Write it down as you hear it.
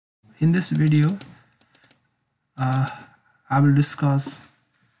In this video, I will discuss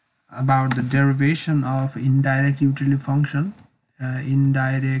about the derivation of indirect utility function,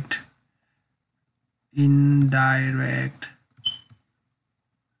 indirect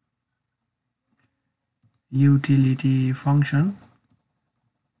utility function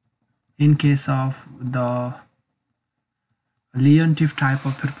in case of the Leontief type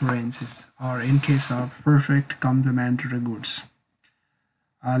of preferences, or in case of perfect complementary goods.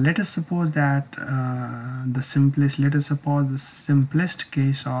 Let us suppose that the simplest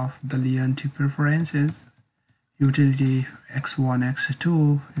case of the Leontief preferences, utility x1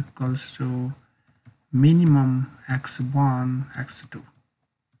 x2 equals to minimum x1 x2.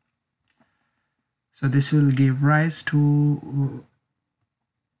 So this will give rise to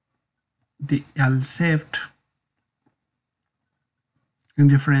the L-shaped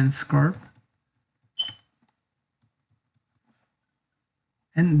indifference curve,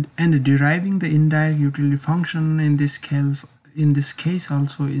 and deriving the indirect utility function in this case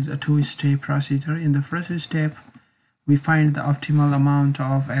also is a two-step procedure. In the first step, we find the optimal amount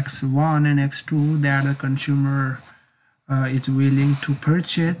of x1 and x2 that the consumer is willing to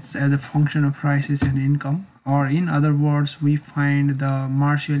purchase as a function of prices and income, or in other words, we find the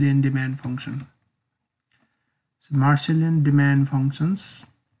Marshallian demand function. So Marshallian demand functions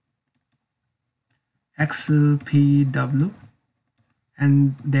XPW,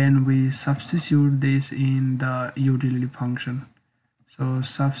 and then we substitute this in the utility function. So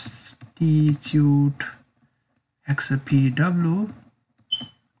substitute XPW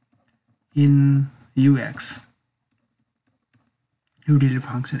in UX utility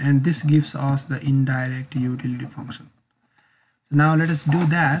function, and this gives us the indirect utility function. So now let us do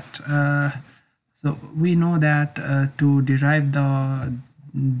that. So we know that to derive the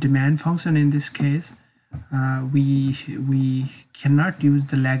demand function in this case, we cannot use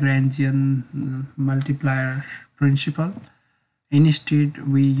the Lagrangian multiplier principle. Instead,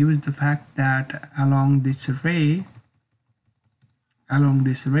 we use the fact that along this ray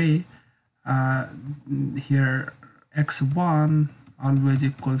here x1 always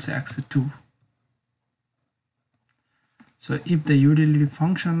equals x2. So if the utility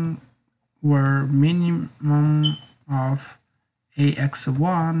function were minimum of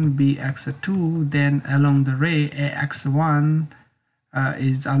ax1 bx2, then along the ray ax1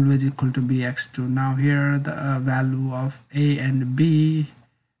 is always equal to bx2. Now here the value of a and b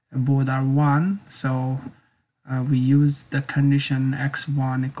both are 1, so we use the condition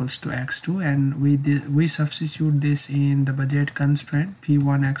x1 equals to x2, and we substitute this in the budget constraint.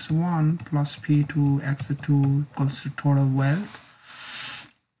 P1 x1 plus P2 x2 equals to total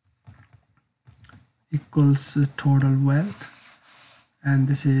wealth and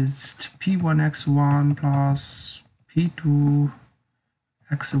this is P1 x1 plus P2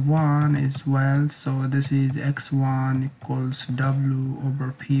 x1 is wealth, so this is x1 equals W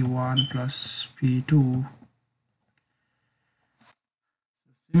over P1 plus P2.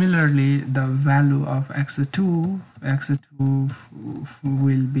 Similarly, the value of x2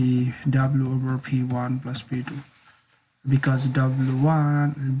 will be W over P1 plus P2, because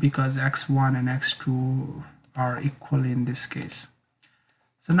x1 and x2 are equal in this case.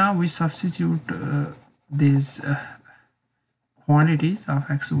 So now we substitute these quantities of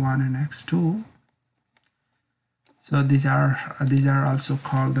x1 and x2. So these are also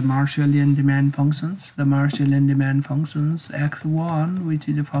called the Marshallian demand functions. The Marshallian demand functions, x1, which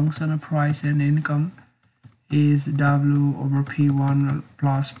is a function of price and income, is W over P1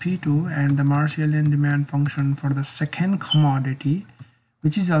 plus P2, and the Marshallian demand function for the second commodity,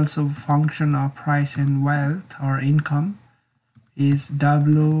 which is also a function of price and wealth or income, is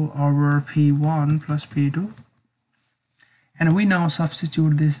W over P1 plus P2. And we now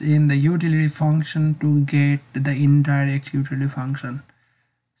substitute this in the utility function to get the indirect utility function.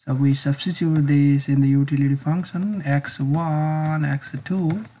 So we substitute this in the utility function x1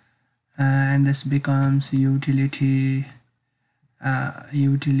 x2, and this becomes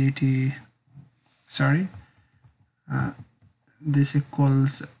this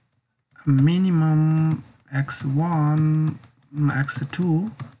equals minimum x1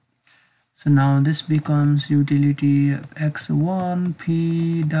 x2. So now this becomes utility x1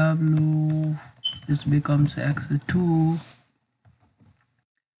 pw, this becomes x2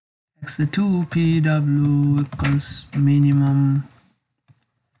 pw equals minimum.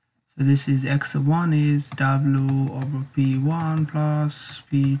 So this is x1 is W over P1 plus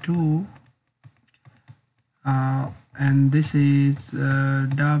P2, and this is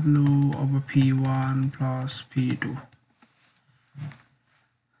W over P1 plus P2.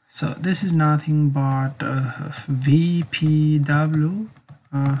 So this is nothing but VPW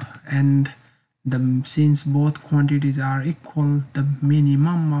and since both quantities are equal, the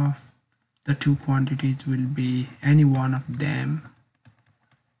minimum of the two quantities will be any one of them.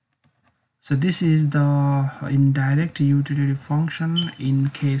 So this is the indirect utility function in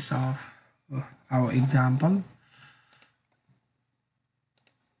case of our example.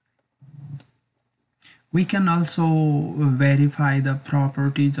 We can also verify the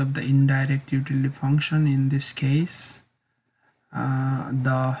properties of the indirect utility function. In this case,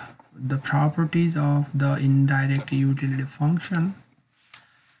 the properties of the indirect utility function.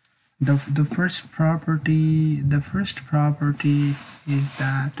 The first property is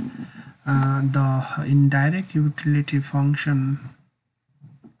that the indirect utility function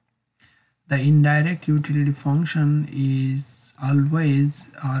is always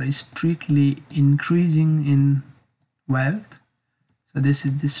or strictly increasing in wealth. So this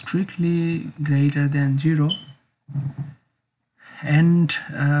is strictly greater than 0, and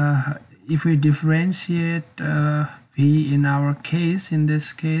if we differentiate v in our case, in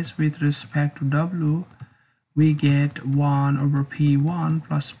this case with respect to w, we get 1 over p1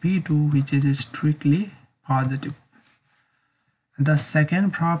 plus p2, which is strictly positive. The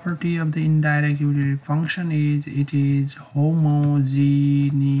second property of the indirect utility function is it is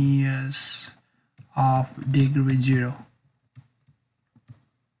homogeneous of degree 0.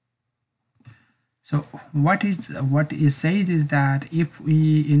 So what it says is that if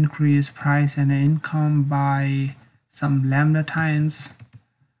we increase price and income by some lambda times,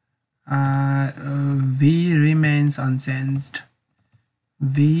 v remains unchanged.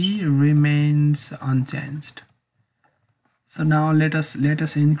 So now let us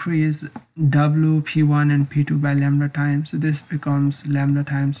increase w, p1 and p2 by lambda times. So this becomes lambda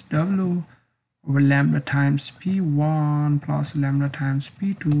times w over lambda times p1 plus lambda times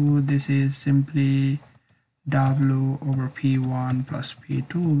p2. This is simply w over p1 plus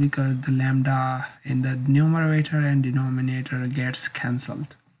p2 because the lambda in the numerator and denominator gets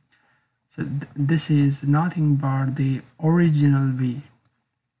cancelled. So this is nothing but the original v.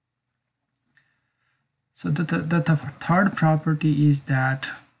 So the third property is that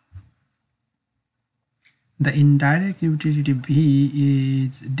the indirect utility v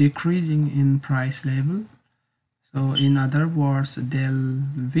is decreasing in price level. So in other words, del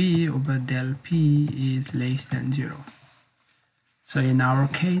v over del p is less than 0. So in our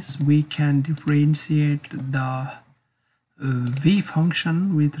case, we can differentiate the v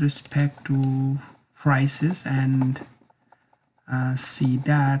function with respect to prices and see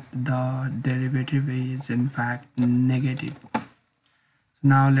that the derivative is in fact negative. So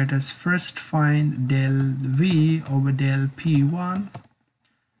now let us first find del v over del p1.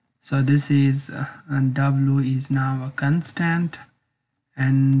 So this is and w is now a constant,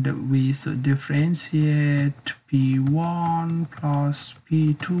 and we differentiate p1 plus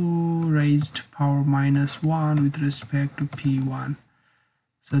p2 raised to power minus 1 with respect to p1.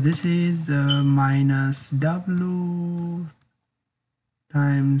 So this is minus w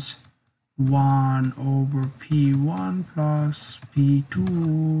times 1 over p1 plus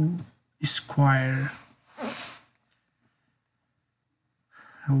p2 square.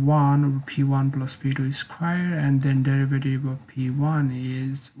 1 over p1 plus p2 square, and then derivative of p1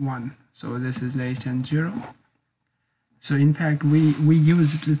 is 1. So this is less than 0. So in fact we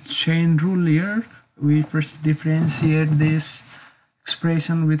used the chain rule here. We first differentiate this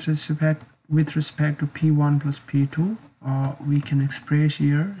expression with respect to p1 plus p2. We can express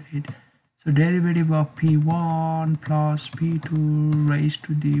here it. So derivative of p1 plus p2 raised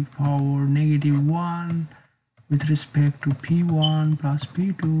to the power negative 1 with respect to p1 plus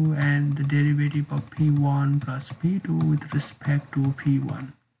p2, and the derivative of p1 plus p2 with respect to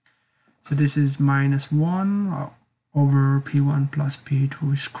p1. So this is minus 1 over p1 plus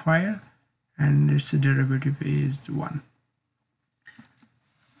p2 square, and its derivative is 1.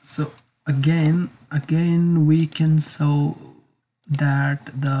 So again we can show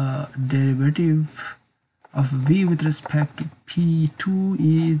that the derivative of v with respect to p2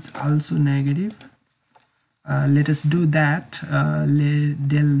 is also negative. Let us do that.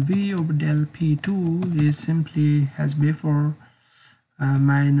 Del v over del p2 is simply as before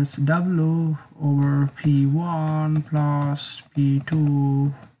minus w over p1 plus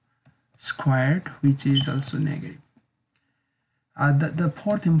p2 squared, which is also negative. The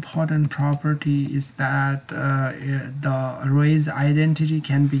fourth important property is that the Roy's identity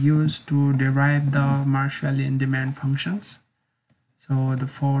can be used to derive the Marshallian demand functions. So the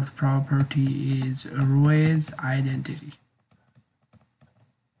fourth property is Roy's identity.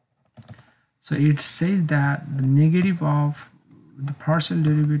 So it says that the negative of the partial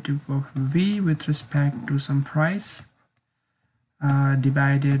derivative of v with respect to some price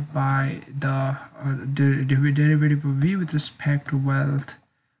divided by the derivative of v with respect to wealth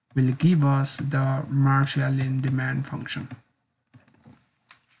will give us the Marshallian demand function.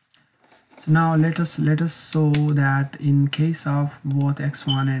 So now let us show that in case of both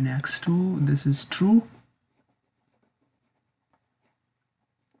x1 and x2 this is true.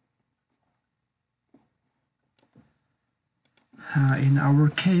 In our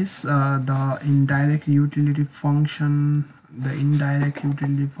case, the indirect utility function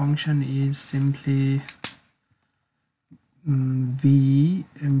is simply v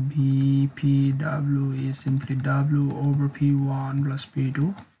and b p w is simply w over p1 plus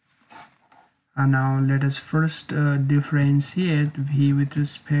p2. And now let us first differentiate v with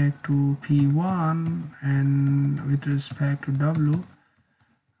respect to p1 and with respect to w.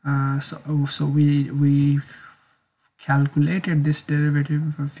 So we calculated this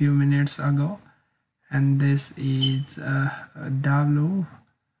derivative a few minutes ago, and this is w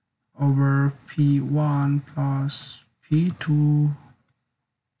over p1 plus p2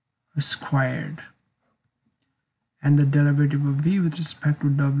 squared, and the derivative of v with respect to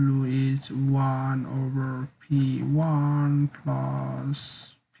w is 1 over p1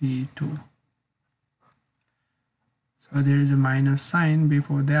 plus p2. So there is a minus sign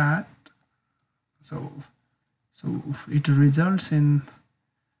before that, so it results in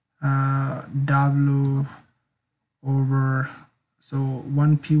w over, so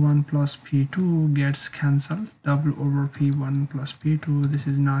 1 p1 plus p2 gets cancelled, w over p1 plus p2, this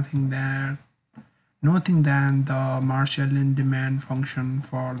is nothing than the Marshallian demand function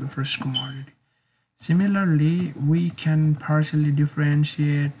for the first commodity. Similarly, we can partially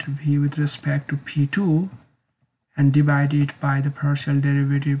differentiate v with respect to p2 and divide it by the partial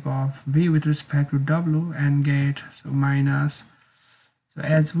derivative of v with respect to w and get minus. So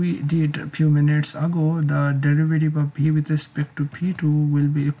as we did a few minutes ago, the derivative of v with respect to p2 will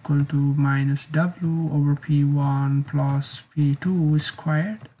be equal to minus w over p1 plus p2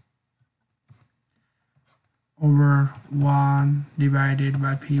 squared over 1 divided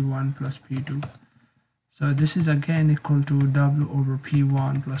by p1 plus p2. So this is again equal to w over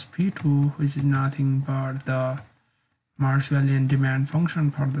p1 plus p2, which is nothing but the Marshallian demand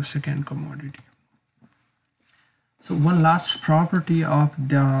function for the second commodity. So one last property of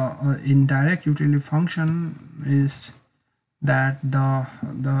the indirect utility function is that the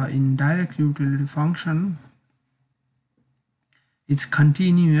indirect utility function is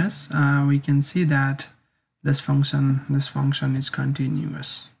continuous. We can see that this function is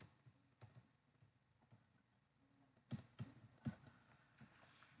continuous.